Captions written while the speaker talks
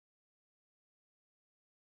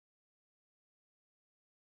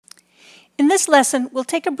In this lesson, we'll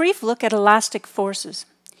take a brief look at elastic forces.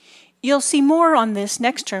 You'll see more on this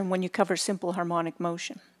next term when you cover simple harmonic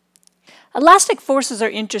motion. Elastic forces are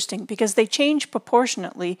interesting because they change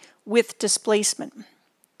proportionately with displacement.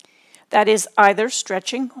 That is either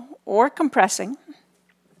stretching or compressing.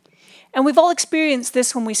 And we've all experienced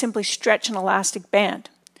this when we simply stretch an elastic band.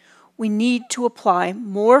 We need to apply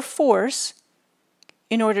more force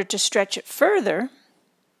in order to stretch it further,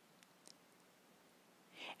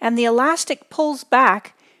 and the elastic pulls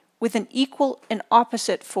back with an equal and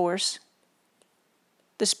opposite force,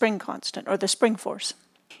 the spring constant, or the spring force.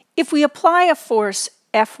 If we apply a force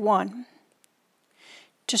F1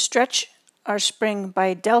 to stretch our spring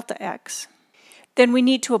by delta x, then we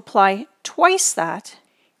need to apply twice that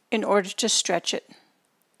in order to stretch it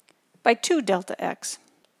by 2 delta x.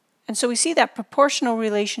 And so we see that proportional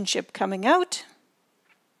relationship coming out.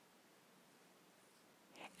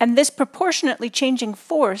 And this proportionately changing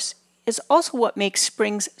force is also what makes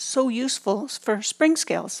springs so useful for spring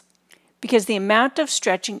scales. Because the amount of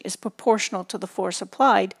stretching is proportional to the force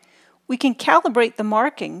applied, we can calibrate the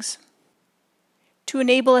markings to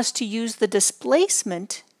enable us to use the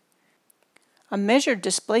displacement, a measured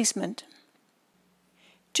displacement,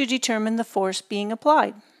 to determine the force being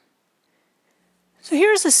applied. So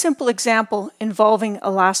here's a simple example involving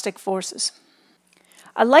elastic forces.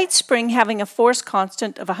 A light spring having a force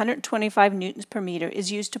constant of 125 newtons per meter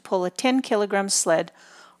is used to pull a 10 kilogram sled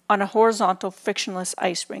on a horizontal frictionless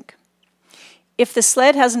ice rink. If the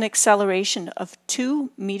sled has an acceleration of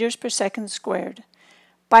 2 meters per second squared,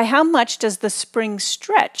 by how much does the spring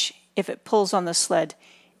stretch if it pulls on the sled?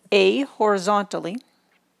 A, horizontally,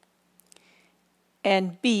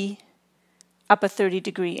 and B, up a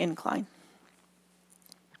 30-degree incline.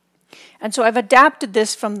 And so I've adapted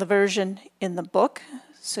this from the version in the book,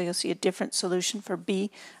 so you'll see a different solution for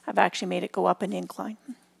B. I've actually made it go up an incline.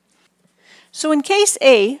 So in case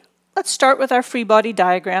A, let's start with our free body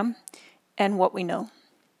diagram and what we know.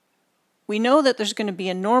 We know that there's going to be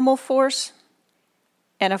a normal force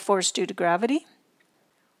and a force due to gravity.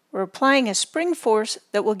 We're applying a spring force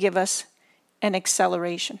that will give us an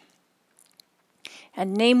acceleration.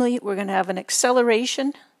 And namely, we're going to have an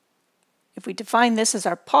acceleration. If we define this as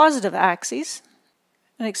our positive axis,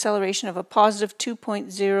 an acceleration of a positive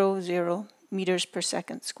 2.00 meters per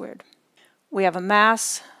second squared. We have a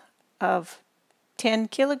mass of 10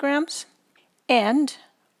 kilograms, and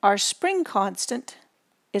our spring constant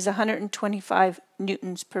is 125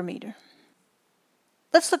 newtons per meter.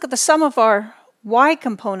 Let's look at the sum of our y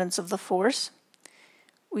components of the force.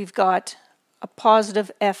 We've got a positive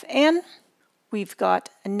Fn, we've got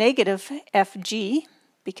a negative Fg,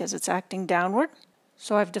 because it's acting downward.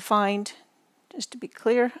 So I've defined, just to be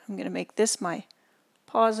clear, I'm going to make this my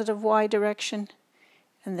positive y direction,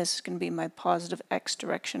 and this is going to be my positive x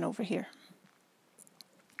direction over here.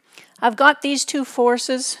 I've got these two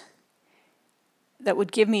forces that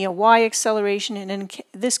would give me a y acceleration, and in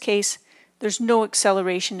this case, there's no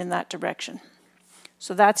acceleration in that direction.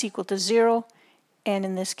 So that's equal to 0, and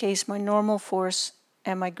in this case, my normal force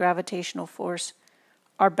and my gravitational force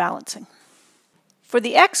are balancing. For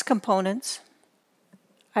the x components,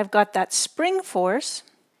 I've got that spring force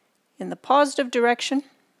in the positive direction.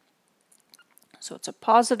 So it's a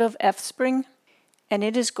positive F spring, and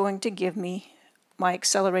it is going to give me my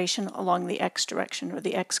acceleration along the x direction, or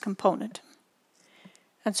the x component.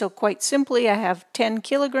 And so quite simply, I have 10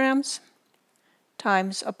 kilograms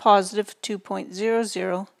times a positive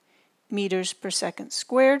 2.00 meters per second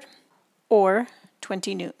squared, or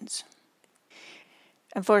 20 newtons.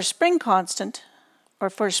 And for a spring constant, or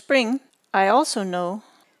for a spring, I also know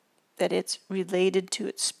that it's related to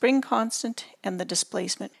its spring constant and the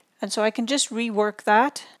displacement. And so I can just rework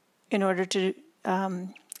that in order to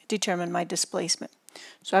determine my displacement.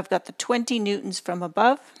 So I've got the 20 newtons from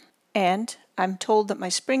above, and I'm told that my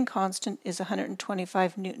spring constant is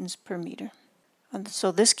 125 newtons per meter. And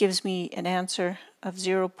so this gives me an answer of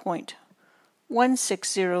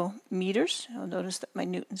 0.160 meters. You'll notice that my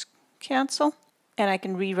newtons cancel. And I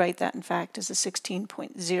can rewrite that, in fact, as a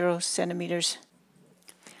 16.0 centimeters.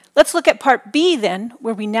 Let's look at part B then,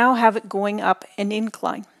 where we now have it going up an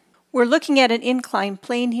incline. We're looking at an incline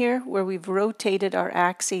plane here, where we've rotated our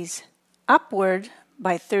axes upward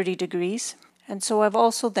by 30 degrees. And so I've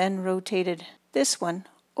also then rotated this one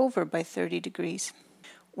over by 30 degrees.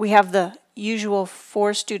 We have the usual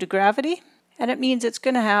force due to gravity, and it means it's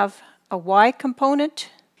going to have a y component.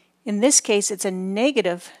 In this case, it's a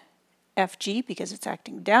negative Fg because it's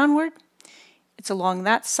acting downward. It's along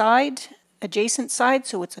that side, adjacent side,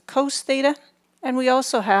 so it's a cos theta. And we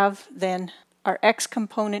also have then our x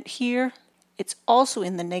component here. It's also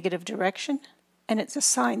in the negative direction, and it's a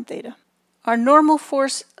sine theta. Our normal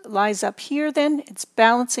force lies up here then. It's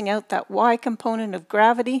balancing out that y component of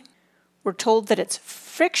gravity. We're told that it's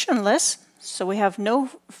frictionless, so we have no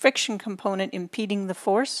friction component impeding the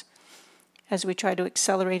force as we try to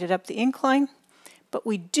accelerate it up the incline. But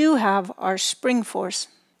we do have our spring force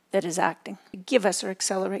that is acting to give us our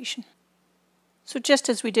acceleration. So just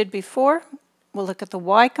as we did before, we'll look at the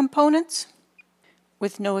y components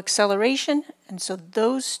with no acceleration, and so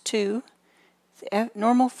those two, the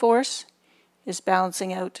normal force is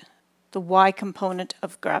balancing out the y component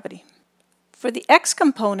of gravity. For the x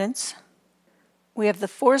components, we have the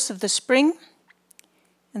force of the spring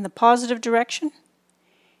in the positive direction,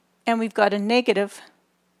 and we've got a negative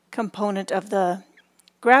component of the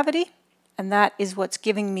gravity, and that is what's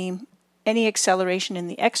giving me any acceleration in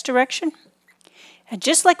the x direction. And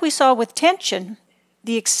just like we saw with tension,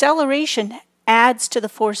 the acceleration adds to the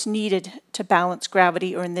force needed to balance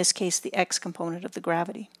gravity, or in this case, the x component of the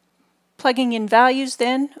gravity. Plugging in values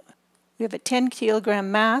then, we have a 10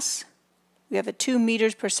 kilogram mass, we have a 2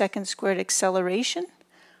 meters per second squared acceleration,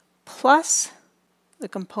 plus the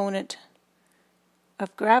component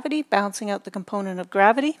of gravity, balancing out the component of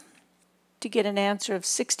gravity, to get an answer of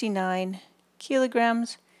 69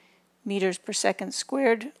 kilograms meters per second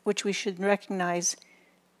squared, which we should recognize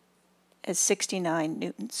as 69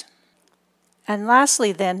 newtons. And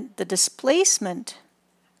lastly then, the displacement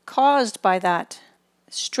caused by that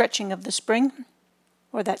stretching of the spring,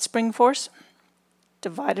 or that spring force,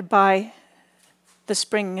 divided by the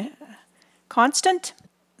spring constant,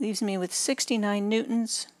 leaves me with 69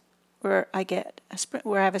 newtons, where I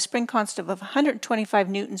have a spring constant of 125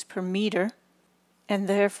 newtons per meter, and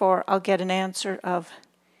therefore I'll get an answer of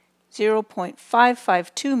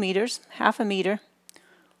 0.552 meters, half a meter,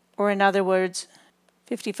 or in other words,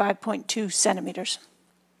 55.2 centimeters.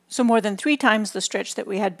 So more than 3 times the stretch that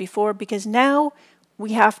we had before, because now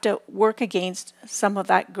we have to work against some of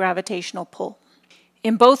that gravitational pull.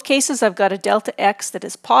 In both cases, I've got a delta x that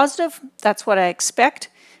is positive. That's what I expect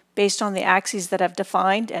based on the axes that I've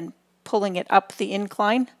defined and pulling it up the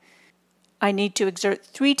incline. I need to exert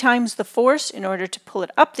 3 times the force in order to pull it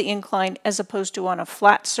up the incline as opposed to on a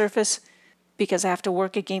flat surface, because I have to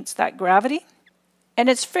work against that gravity. And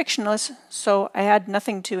it's frictionless, so I had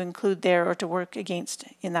nothing to include there or to work against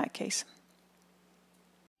in that case.